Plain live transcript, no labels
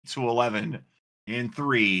to 11 in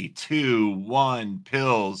 3, 2, 1,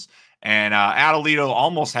 pills. And Atalito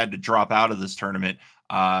almost had to drop out of this tournament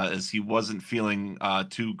as he wasn't feeling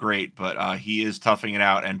too great, but he is toughing it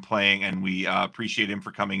out and playing, and we appreciate him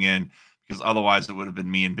for coming in because otherwise it would have been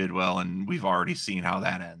me and Bidwell, and we've already seen how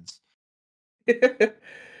that ends.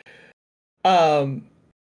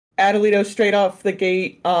 Atalito straight off the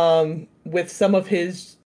gate with some of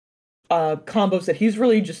his combos that he's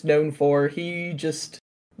really just known for. He just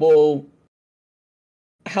will.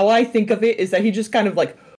 How I think of it is that he just kind of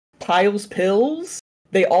like piles pills.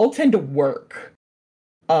 They all tend to work.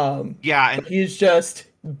 Yeah, and he's just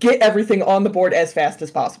get everything on the board as fast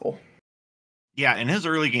as possible. Yeah, in his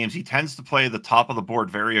early games, he tends to play the top of the board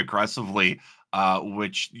very aggressively,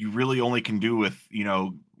 which you really only can do with,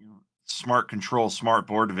 smart control, smart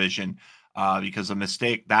board division, because a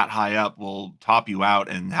mistake that high up will top you out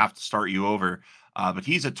and have to start you over. But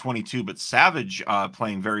he's at 22, but Savage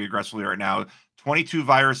playing very aggressively right now. 22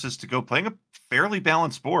 viruses to go, playing a fairly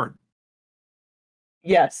balanced board.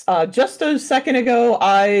 Yes, just a second ago,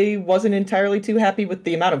 I wasn't entirely too happy with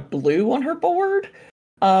the amount of blue on her board.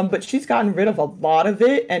 But she's gotten rid of a lot of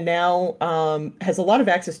it and now has a lot of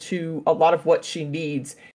access to a lot of what she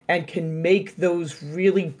needs and can make those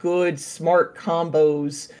really good, smart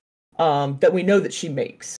combos that we know that she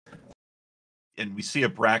makes. And we see a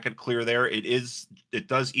bracket clear there. It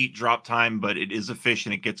does eat drop time, but it is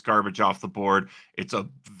efficient. It gets garbage off the board. It's a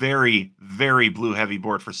very, very blue heavy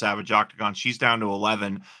board for Savage Octagon. She's down to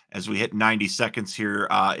 11 as we hit 90 seconds here.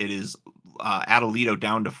 It is Atalito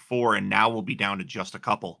down to 4, and now we'll be down to just a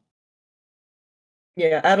couple.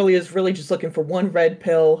 Yeah, Atalito is really just looking for one red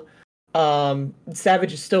pill.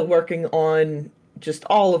 Savage is still working on just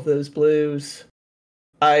all of those blues.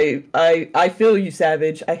 I feel you,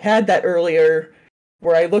 Savage. I had that earlier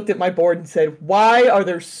where I looked at my board and said, why are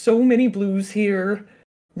there so many blues here?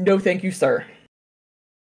 No thank you, sir.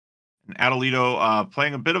 And Atalito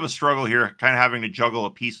playing a bit of a struggle here, kind of having to juggle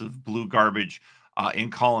a piece of blue garbage in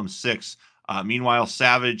column 6. Meanwhile,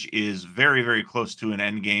 Savage is very, very close to an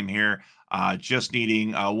end game here. Just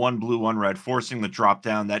needing 1 blue, 1 red, forcing the drop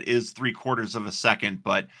down. That is 3/4 of a second,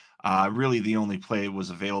 but really the only play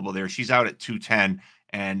was available there. She's out at 210.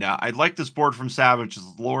 And I'd like this board from Savage.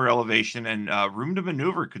 It's lower elevation and room to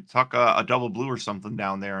maneuver. Could tuck a double blue or something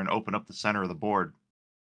down there and open up the center of the board.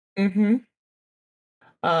 Mm-hmm.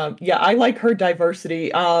 Yeah, I like her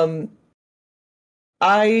diversity.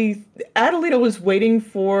 Atalito was waiting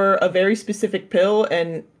for a very specific pill,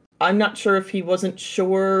 and I'm not sure if he wasn't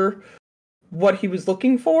sure what he was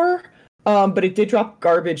looking for. But it did drop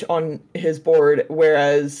garbage on his board,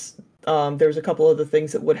 whereas there's a couple of the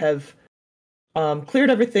things that would have cleared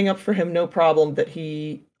everything up for him, no problem, that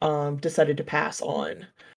he decided to pass on.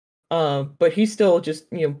 But he's still just,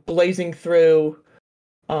 blazing through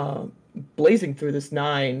this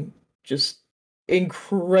 9, just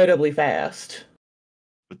incredibly fast.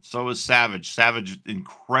 But so is Savage. Savage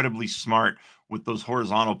incredibly smart with those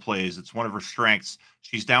horizontal plays. It's one of her strengths.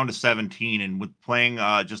 She's down to 17, and with playing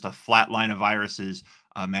just a flat line of viruses,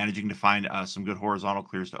 managing to find some good horizontal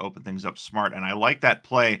clears to open things up smart. And I like that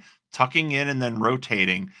play, tucking in and then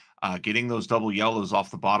rotating, getting those double yellows off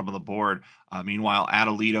the bottom of the board. Meanwhile,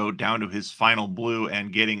 Atalito down to his final blue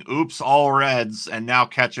and getting, all reds, and now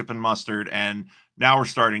ketchup and mustard. And now we're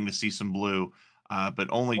starting to see some blue, but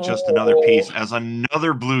only just another piece as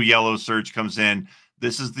another blue-yellow surge comes in.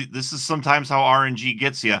 This is sometimes how RNG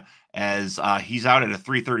gets you, as he's out at a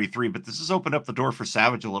 333, but this has opened up the door for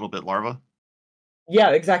Savage a little bit, Larva.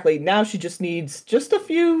 Yeah, exactly. Now she just needs just a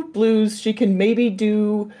few blues. She can maybe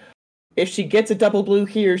do, if she gets a double blue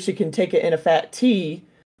here, she can take it in a fat T.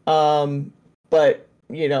 But,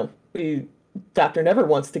 Doctor never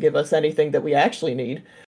wants to give us anything that we actually need.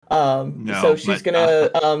 So she's going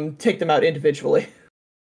to take them out individually.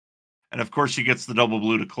 And of course, she gets the double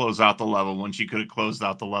blue to close out the level when she could have closed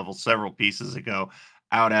out the level several pieces ago,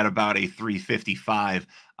 out at about a 355.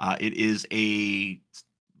 It is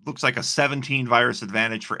looks like a 17 virus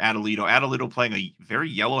advantage for Atalito. Atalito playing a very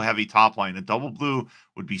yellow heavy top line. A double blue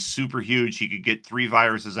would be super huge. He could get 3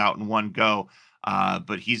 viruses out in one go.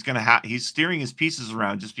 But he's steering his pieces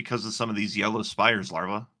around just because of some of these yellow spires,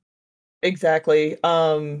 Larva. Exactly.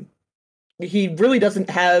 He really doesn't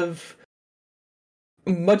have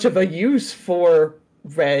much of a use for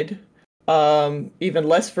red, even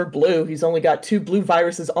less for blue. He's only got 2 blue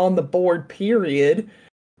viruses on the board, period.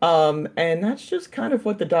 And that's just kind of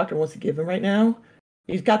what the doctor wants to give him right now.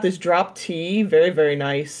 He's got this drop T, very, very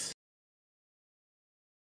nice.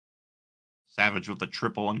 Savage with a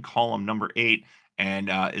triple in column number 8, and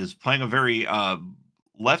is playing a very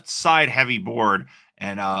left side heavy board,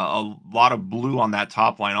 and a lot of blue on that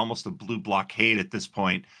top line, almost a blue blockade at this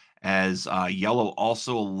point, as yellow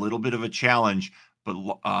also a little bit of a challenge,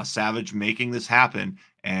 but Savage making this happen,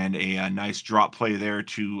 and a nice drop play there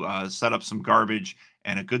to set up some garbage,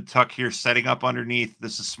 and a good tuck here setting up underneath.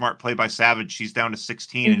 This is smart play by Savage. She's down to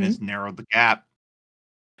 16 and Hmm. has narrowed the gap.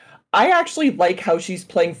 I actually like how she's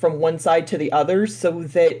playing from one side to the other so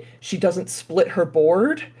that she doesn't split her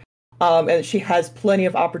board, and she has plenty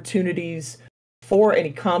of opportunities for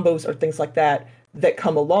any combos or things like that that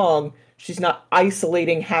come along. She's not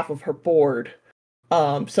isolating half of her board.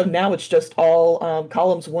 So now it's just all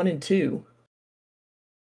columns 1 and 2.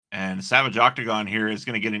 And Savage Octagon here is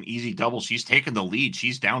going to get an easy double. She's taken the lead.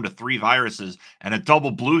 She's down to 3 viruses, and a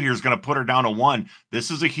double blue here is going to put her down to 1.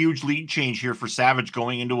 This is a huge lead change here for Savage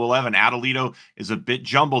going into 11. Atalito is a bit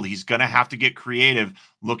jumbled. He's going to have to get creative,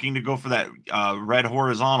 looking to go for that red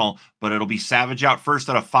horizontal, but it'll be Savage out first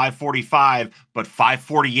at a 545, but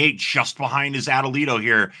 548 just behind is Atalito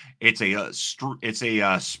here. It's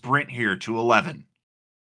a sprint here to 11.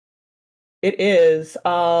 It is.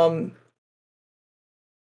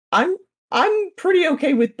 I'm pretty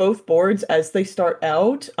okay with both boards as they start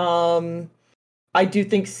out. I do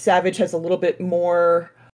think Savage has a little bit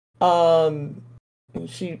more.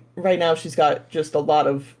 She right now she's got just a lot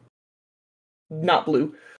of not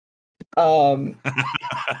blue. Um,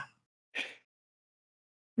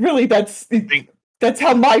 really, that's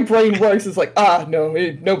how my brain works. It's like no,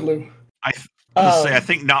 no blue. I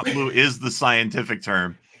think not blue is the scientific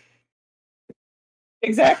term.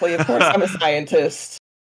 Exactly. Of course, I'm a scientist.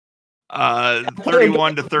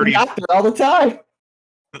 31 to 30. All the time.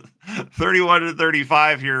 31 to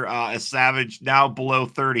 35 here. A Savage now below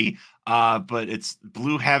 30. But it's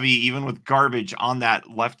blue heavy, even with garbage on that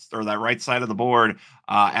left or that right side of the board.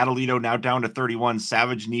 Atalito now down to 31.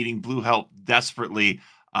 Savage needing blue help desperately.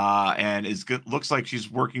 And is good. Looks like she's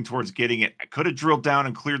working towards getting it. Could have drilled down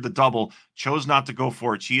and cleared the double. Chose not to go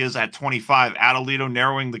for it. She is at 25. Atalito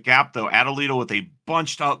narrowing the gap, though. Atalito with a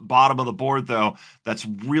bunched up bottom of the board, though. That's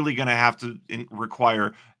really going to have to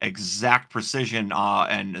require exact precision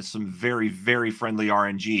and some very, very friendly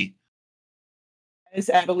RNG. As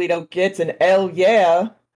Atalito gets an L, yeah.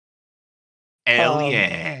 Hell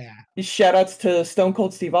yeah. Shout outs to Stone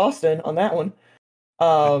Cold Steve Austin on that one.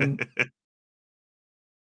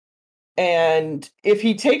 And if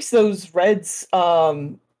he takes those reds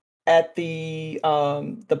at the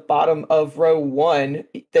bottom of row 1,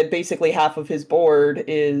 then basically half of his board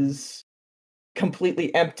is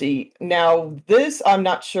completely empty. Now, this I'm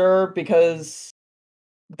not sure because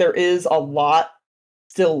there is a lot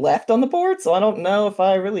still left on the board, so I don't know if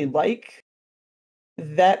I really like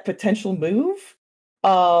that potential move.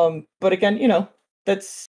 But again,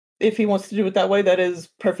 that's if he wants to do it that way, that is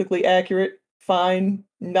perfectly accurate. Fine,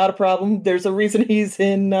 not a problem. There's a reason he's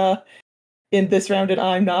in this round and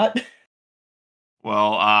I'm not.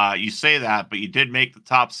 Well, you say that, but you did make the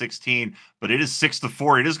top 16, but it is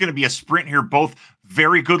 6-4. It is going to be a sprint here. Both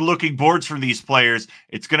very good looking boards from these players.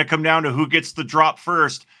 It's going to come down to who gets the drop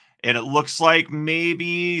first. And it looks like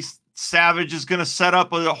maybe Savage is going to set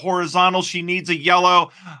up a horizontal. She needs a yellow.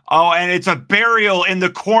 Oh, and it's a burial in the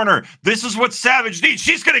corner. This is what Savage needs.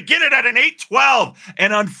 She's going to get it at an 8-12.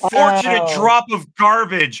 An unfortunate drop of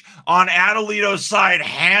garbage on Atalito's side.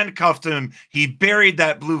 Handcuffed him. He buried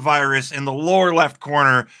that blue virus in the lower left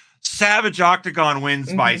corner. Savage Octagon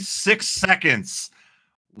wins by 6 seconds.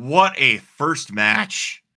 What a first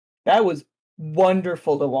match. That was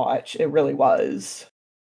wonderful to watch. It really was.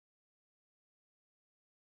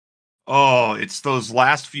 Oh, it's those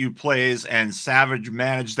last few plays, and Savage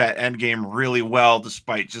managed that end game really well,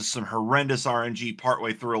 despite just some horrendous RNG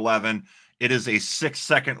partway through 11. It is a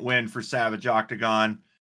 6-second win for Savage Octagon,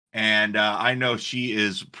 and I know she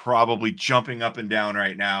is probably jumping up and down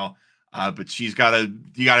right now, but you got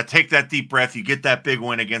to take that deep breath. You get that big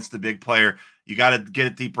win against the big player. You got to get a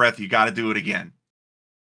deep breath. You got to do it again.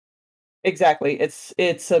 Exactly.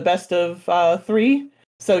 It's a best of 3,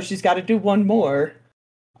 so she's got to do one more.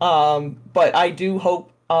 But I do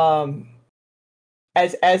hope,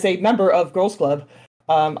 as a member of Girls Club,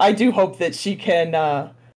 I do hope that she can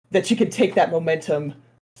take that momentum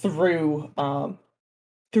through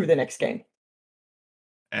the next game.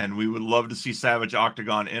 And we would love to see Savage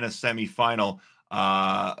Octagon in a semifinal.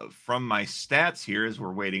 From my stats here, as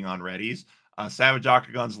we're waiting on readies, Savage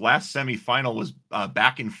Octagon's last semifinal was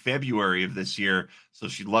back in February of this year. So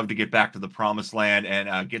she'd love to get back to the promised land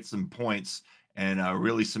and get some points and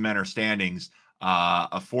really cement her standings.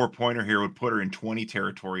 A 4-pointer here would put her in 20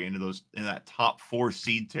 territory in that top 4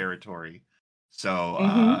 seed territory.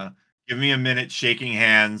 So Give me a minute shaking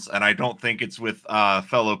hands, and I don't think it's with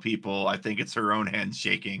fellow people. I think it's her own hands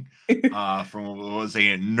shaking from what was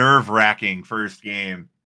a nerve-wracking first game.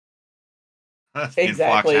 And Fox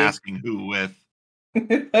Exactly. asking who with.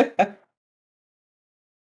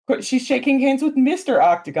 But she's shaking hands with Mr.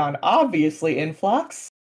 Octagon, obviously, Influx.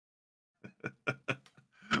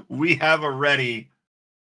 We have a ready.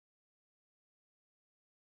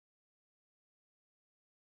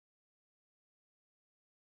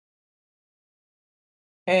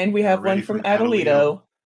 And we They're have one ready from from Atalito.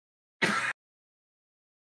 Atalito.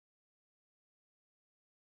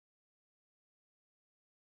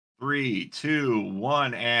 3, 2,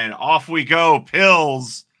 1, and off we go.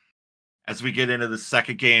 Pills. As we get into the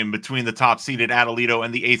second game between the top-seeded Atalito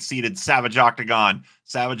and the 8th-seeded Savage Octagon.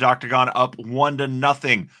 Savage Octagon up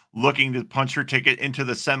 1-0, looking to punch her ticket into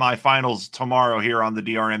the semifinals tomorrow here on the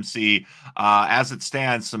DrMC. As it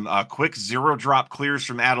stands, some quick zero-drop clears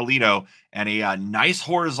from Atalito and a nice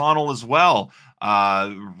horizontal as well.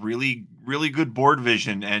 Really, really good board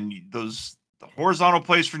vision, and those horizontal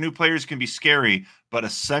plays for new players can be scary, but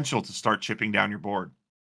essential to start chipping down your board.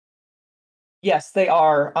 Yes, they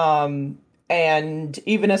are. And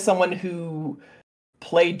even as someone who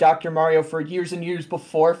played Dr. Mario for years and years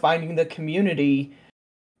before finding the community,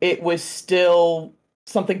 it was still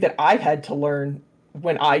something that I had to learn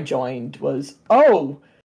when I joined was, oh,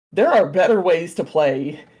 there are better ways to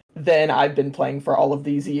play than I've been playing for all of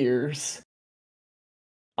these years.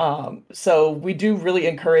 So we do really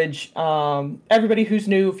encourage everybody who's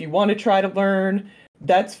new, if you want to try to learn,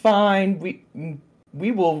 that's fine.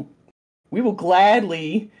 We will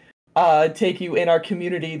gladly take you in our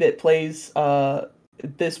community that plays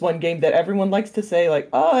this one game that everyone likes to say, like,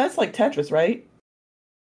 oh, that's like Tetris, right?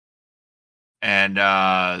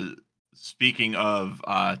 And speaking of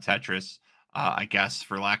Tetris, I guess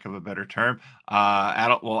for lack of a better term,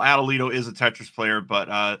 Atalito is a Tetris player,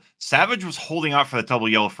 but Savage was holding out for that double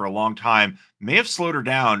yellow for a long time. May have slowed her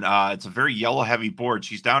down. It's a very yellow heavy board.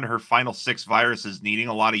 She's down to her final 6 viruses, needing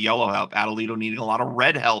a lot of yellow help. Atalito needing a lot of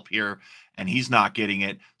red help here, and he's not getting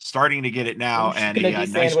it. Starting to get it now, Oh, she's and gonna a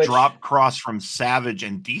nice de-sandwich. drop cross from Savage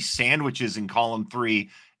and de-sandwiches in column 3.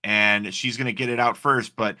 And she's going to get it out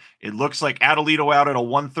first, but it looks like Atalito out at a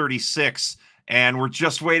 136, and we're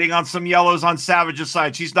just waiting on some yellows on Savage's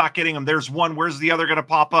side. She's not getting them. There's one. Where's the other going to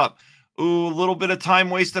pop up? Ooh, a little bit of time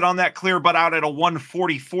wasted on that clear, but out at a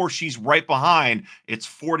 144, she's right behind. It's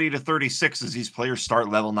 40-36 as these players start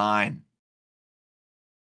level 9.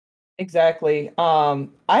 Exactly. I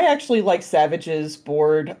actually like Savage's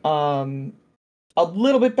board a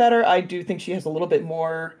little bit better. I do think she has a little bit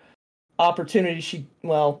more opportunity.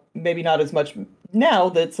 Well, maybe not as much now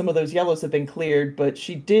that some of those yellows have been cleared, but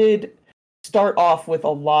she did start off with a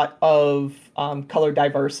lot of color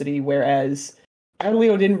diversity, whereas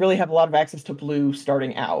Adelio didn't really have a lot of access to blue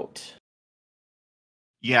starting out.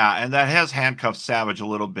 Yeah, and that has handcuffed Savage a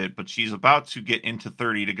little bit, but she's about to get into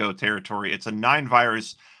 30 to go territory. It's a 9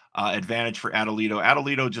 virus advantage for Atalito.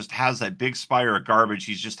 Atalito just has that big spire of garbage.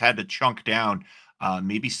 He's just had to chunk down,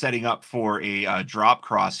 maybe setting up for a drop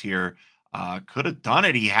cross here. Could have done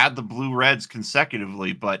it. He had the blue reds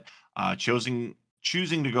consecutively, but choosing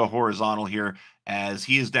to go horizontal here as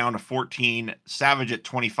he is down to 14. Savage at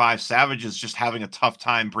 25. Savage is just having a tough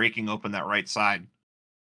time breaking open that right side.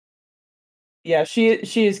 Yeah, she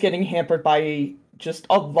is getting hampered by just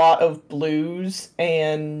a lot of blues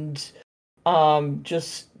and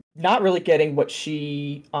just not really getting what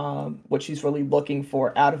she's really looking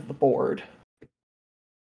for out of the board.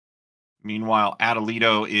 Meanwhile,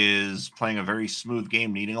 Atalito is playing a very smooth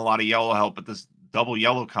game, needing a lot of yellow help, but this double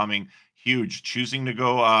yellow coming huge, choosing to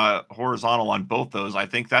go horizontal on both those. I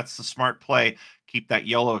think that's the smart play. Keep that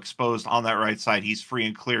yellow exposed on that right side. He's free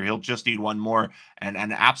and clear. He'll just need one more, and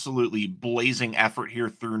an absolutely blazing effort here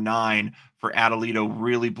through 9 for Atalito,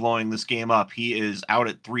 really blowing this game up. He is out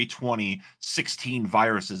at 320, 16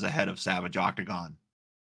 viruses ahead of Savage Octagon.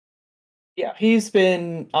 Yeah, he's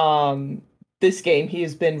been this game he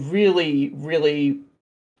has been really, really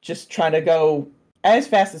just trying to go as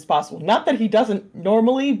fast as possible. Not that he doesn't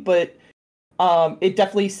normally, but it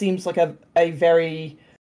definitely seems like a very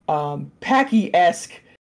Packy-esque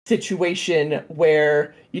situation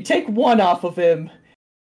where you take one off of him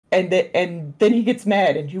and then he gets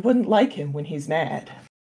mad, and you wouldn't like him when he's mad.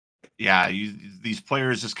 Yeah, these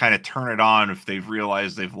players just kind of turn it on if they've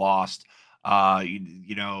realized they've lost.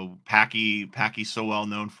 Packy's so well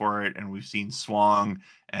known for it, and we've seen Swang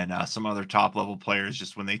and some other top level players.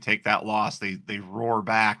 Just when they take that loss, they roar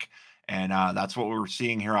back, and that's what we're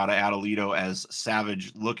seeing here out of Atalito as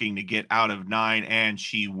Savage looking to get out of 9, and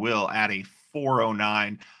she will at a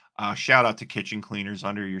 409. Shout out to kitchen cleaners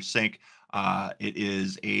under your sink. It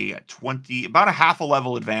is about a half a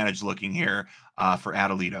level advantage looking here for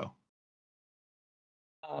Atalito.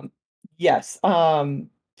 Um, yes.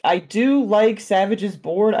 I do like Savage's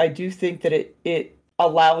board. I do think that it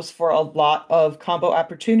allows for a lot of combo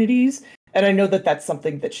opportunities, and I know that that's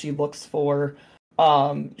something that she looks for.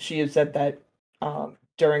 She has said that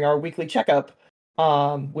during our weekly checkup,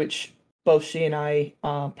 which both she and I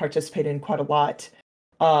participate in quite a lot.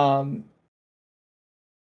 Um,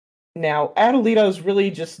 Now, Adelito's really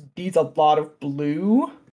just needs a lot of blue.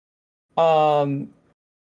 Um,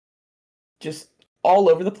 just all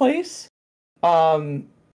over the place. Um,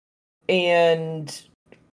 and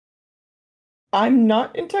I'm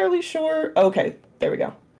not entirely sure. Okay, there we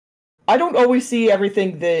go. I don't always see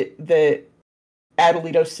everything that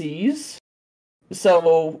Adelito sees.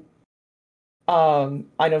 So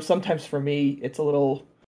I know sometimes for me it's a little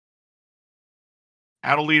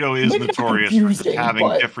Atalito is maybe not notorious for just confusing, having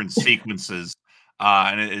but different sequences,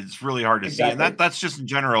 and it's really hard to see. And exactly. that's just in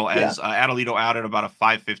general. Yeah. As Atalito out at about a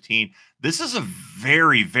 515. This is a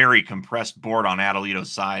very very compressed board on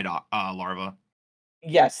Atalito's side, Larva,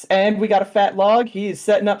 Yes, and we got a fat log. He is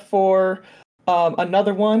setting up for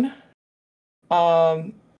another one.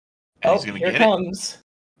 Um and he's oh, going to here it get it. comes.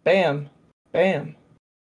 Bam. Bam.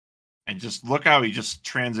 And just look how he just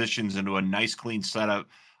transitions into a nice clean setup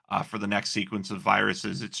for the next sequence of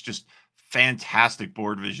viruses. It's just fantastic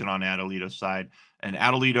board vision on Adelito's side. And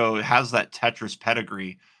Adelito has that Tetris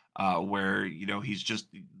pedigree where, he's just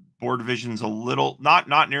board vision's a little,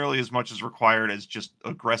 not nearly as much as required as just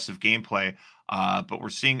aggressive gameplay. But we're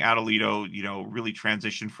seeing Adelito, really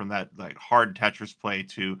transition from that like hard Tetris play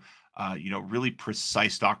to, really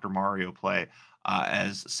precise Dr. Mario play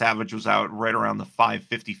as Savage was out right around the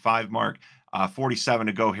 555 mark. 47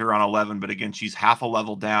 to go here on 11, but again, she's half a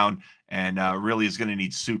level down and really is going to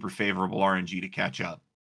need super favorable RNG to catch up.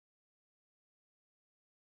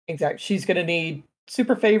 Exactly. She's going to need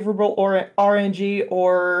super favorable or RNG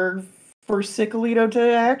or for Cicalito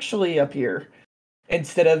to actually appear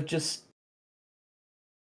instead of just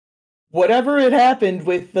whatever had happened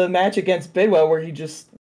with the match against Bidwell where he just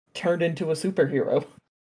turned into a superhero.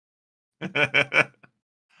 We're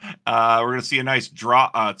going to see a nice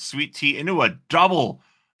draw, sweet tea into a double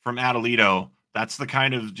from Atalito. That's the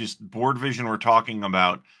kind of just board vision we're talking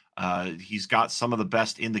about. He's got some of the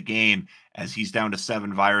best in the game as he's down to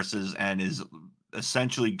 7 viruses and is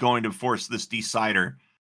essentially going to force this decider.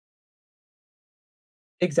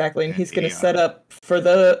 Exactly, and And he's going to set up for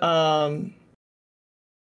the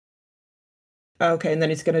okay, and then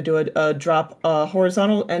he's going to do a drop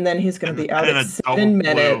horizontal, and then he's going to be out and at a double 7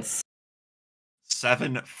 minutes.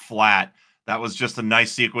 7 flat. That was just a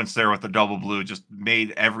nice sequence there with the double blue. Just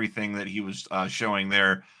made everything that he was showing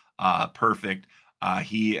there perfect.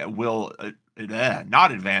 He will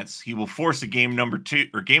not advance. He will force a game number 2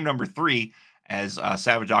 or game number 3 as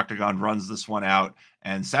Savage Octagon runs this one out.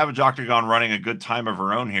 And Savage Octagon running a good time of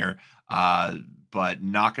her own here, but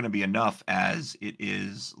not going to be enough as it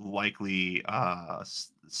is likely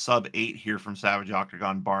sub 8 here from Savage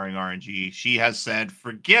Octagon, barring RNG. She has said,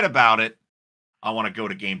 forget about it. I want to go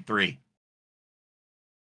to game 3.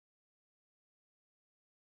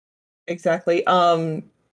 Exactly. And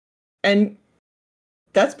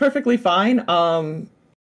that's perfectly fine. I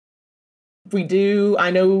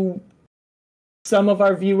know some of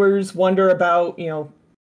our viewers wonder about,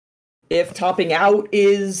 if topping out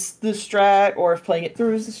is the strat or if playing it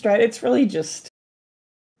through is the strat. It's really just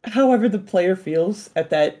however the player feels at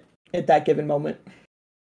that given moment.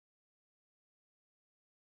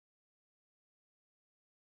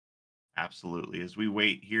 Absolutely. As we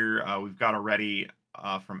wait here, we've got a ready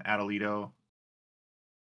from Atalito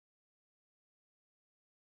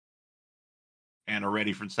and a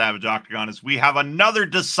ready from Savage Octagon as we have another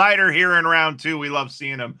decider here in round 2. We love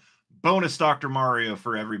seeing him. Bonus Dr. Mario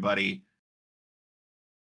for everybody.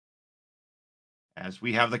 As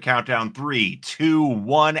we have the countdown 3, 2,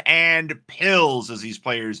 1, and pills as these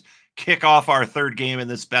players kick off our third game in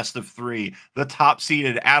this best of 3. The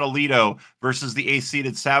top-seeded Atalito versus the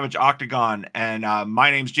 8th-seeded Savage Octagon. And my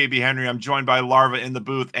name's JB Henry. I'm joined by Larva in the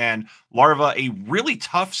booth. And Larva, a really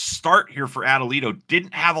tough start here for Atalito.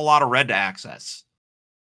 Didn't have a lot of red to access.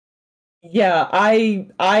 Yeah,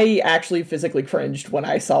 I actually physically cringed when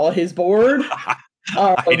I saw his board.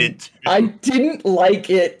 I did too. I didn't like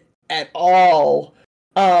it at all.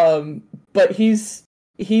 But he's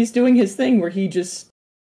doing his thing where he just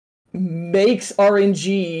makes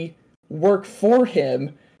RNG work for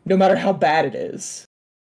him no matter how bad it is.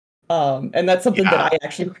 And that's something that I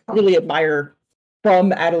actually really admire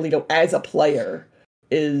from Atalito as a player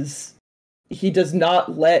is he does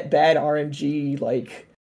not let bad RNG like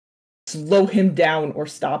slow him down or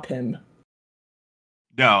stop him.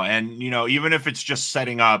 No, and even if it's just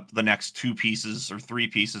setting up the next two pieces or three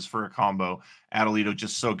pieces for a combo, Atalito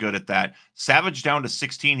just so good at that. Savage down to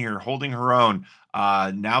 16 here, holding her own.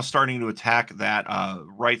 Now starting to attack that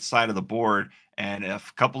right side of the board, and a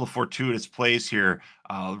couple of fortuitous plays here,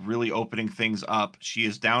 really opening things up. She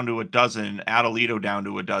is down to a dozen. Atalito down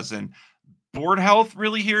to a dozen. Board health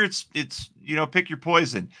really here, it's pick your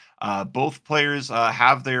poison. Both players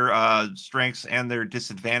have their strengths and their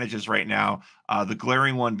disadvantages right now. The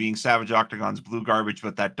glaring one being Savage Octagon's blue garbage,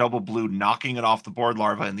 but that double blue knocking it off the board,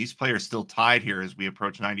 Larva, and these players still tied here as we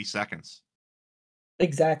approach 90 seconds.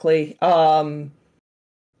 Exactly. And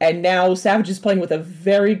now Savage is playing with a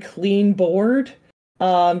very clean board.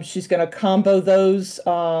 She's gonna combo those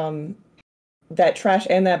that trash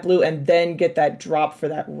and that blue, and then get that drop for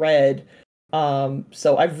that red.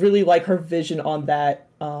 So I really like her vision on that,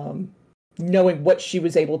 knowing what she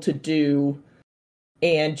was able to do,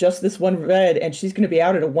 and just this one red, and she's going to be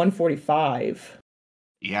out at a 145.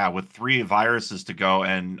 Yeah, with 3 viruses to go,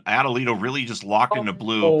 and Atalito really just locked into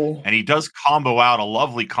blue, Oh, and he does combo out a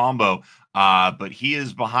lovely combo, but he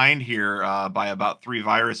is behind here by about 3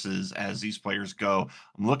 viruses as these players go.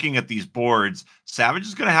 I'm looking at these boards. Savage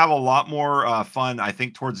is going to have a lot more fun, I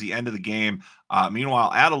think, towards the end of the game.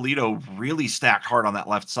 Meanwhile, Atalito really stacked hard on that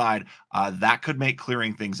left side. That could make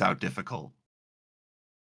clearing things out difficult.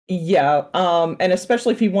 yeah. And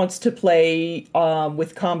especially if he wants to play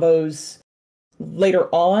with combos later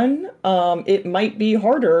on, it might be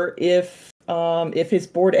harder if his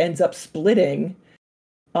board ends up splitting.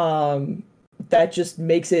 That just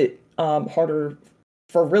makes it harder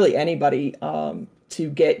for really anybody to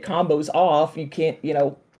get combos off. You can't,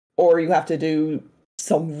 or you have to do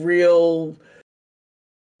some real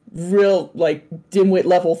like dimwit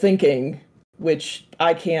level thinking, which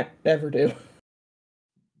I can't ever do.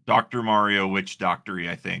 Dr. Mario Witch Doctory,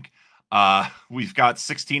 I think. We've got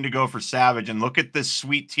 16 to go for Savage, and look at this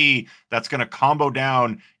sweet tea that's going to combo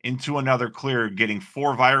down into another clear, getting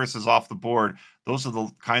 4 viruses off the board. Those are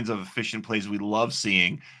the kinds of efficient plays we love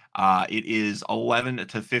seeing. It is 11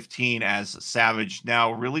 to 15 as Savage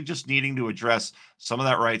now really just needing to address some of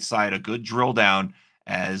that right side, a good drill down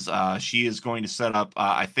as she is going to set up,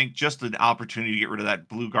 I think, just an opportunity to get rid of that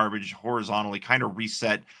blue garbage horizontally, kind of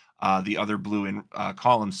reset the other blue in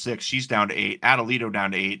column 6. She's down to 8. Atalito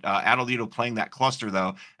down to 8. Atalito playing that cluster,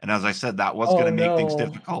 though. And as I said, that was going Oh to make things no.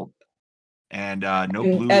 difficult. And no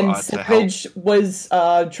blue And to help. Savage was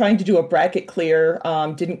trying to do a bracket clear,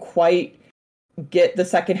 didn't quite get the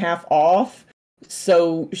second half off,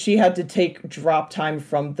 so she had to take drop time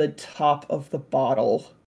from the top of the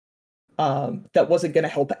bottle. That wasn't going to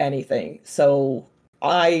help anything. So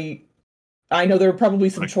I know there were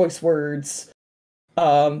probably some choice words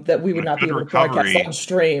that we would not be able to broadcast on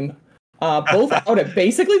stream. Both out at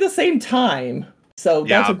basically the same time. So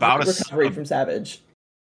yeah, that's a great recovery from Savage.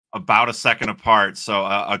 About a second apart. So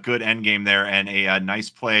a good end game there, and a nice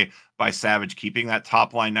play by Savage, keeping that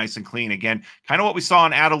top line nice and clean. Again, kind of what we saw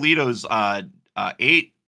in Atalito's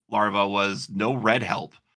 8 larva was no red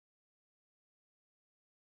help.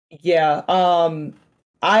 Yeah,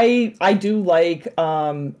 I do like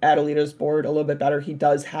Atalito's board a little bit better. He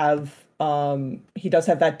does have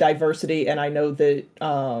that diversity, and I know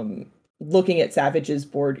that looking at Savage's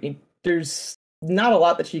board, there's not a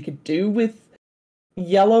lot that she could do with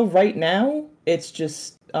yellow right now. It's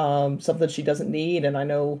just something she doesn't need, and I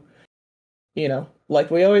know,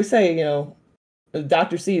 like we always say,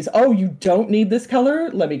 Dr. C's, oh, you don't need this color?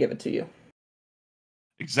 Let me give it to you.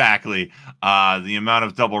 Exactly. The amount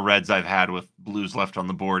of double reds I've had with blues left on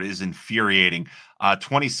the board is infuriating.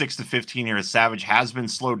 26 to 15 here as Savage has been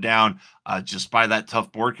slowed down just by that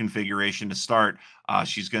tough board configuration to start.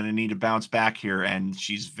 She's going to need to bounce back here, and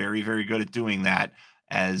she's very, very good at doing that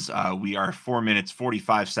as we are 4 minutes,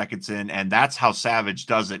 45 seconds in, and that's how Savage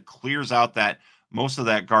does it. Clears out that most of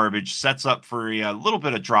that garbage, sets up for a little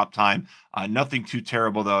bit of drop time. Nothing too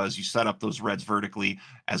terrible, though, as you set up those reds vertically.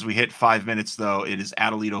 As we hit 5 minutes, though, it is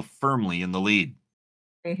Atalito firmly in the lead.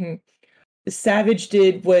 Mm-hmm. Savage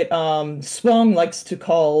did what Swong likes to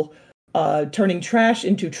call turning trash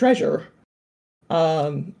into treasure.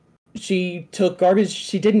 She took garbage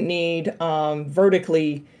she didn't need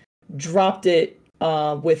vertically, dropped it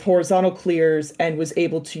with horizontal clears, and was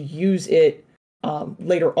able to use it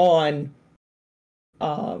later on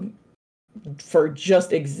for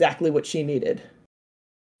just exactly what she needed.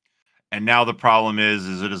 And now the problem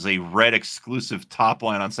is it is a red exclusive top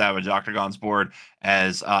line on Savage Octagon's board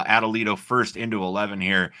as Atalito first into 11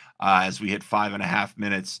 here as we hit 5.5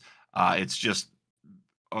 minutes. It's just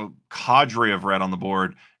a cadre of red on the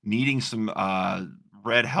board, needing some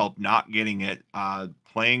red help, not getting it,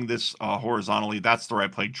 playing this horizontally. That's the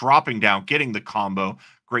right play. Dropping down, getting the combo.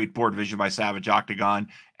 Great board vision by Savage Octagon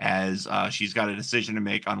as she's got a decision to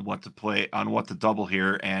make on what to play, on what to double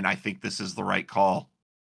here. And I think this is the right call.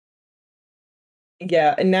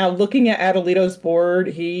 Yeah, and now looking at Atalito's board,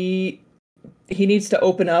 he needs to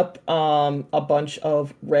open up a bunch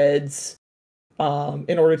of reds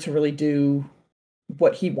in order to really do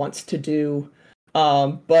what he wants to do.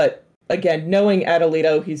 But again, knowing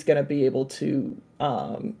Atalito, he's going to be able to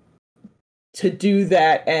do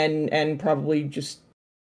that and probably just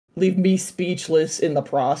leave me speechless in the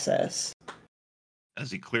process.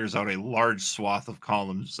 As he clears out a large swath of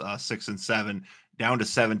columns, 6 and 7, down to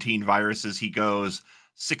 17 viruses he goes.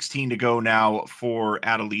 16 to go now for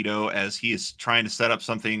Atalito as he is trying to set up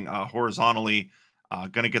something horizontally.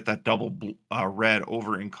 Going to get that double red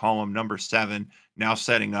over in column number 7. Now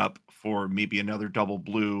setting up for maybe another double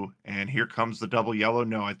blue. And here comes the double yellow.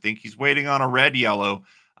 No, I think he's waiting on a red yellow.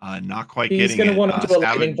 Not quite getting it. He's going to want to do a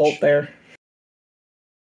lightning bolt there.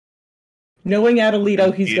 Knowing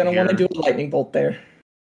Atalito, he's going to want to do a lightning bolt there.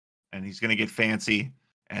 And he's going to get fancy.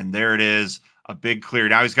 And there it is. A big clear.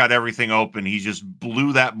 Now he's got everything open. He just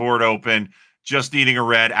blew that board open, just needing a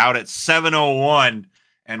red out at 7:01.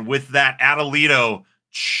 And with that, Atalito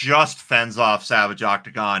just fends off Savage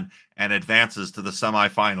Octagon and advances to the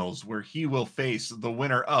semifinals, where he will face the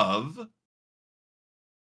winner of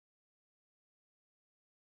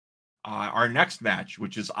our next match,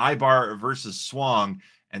 which is Ibar versus Swang.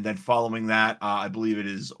 And then following that, I believe it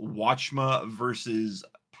is Watchma versus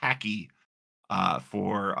Packy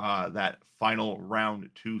for that final round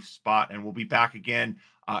 2 spot. And we'll be back again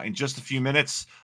in just a few minutes.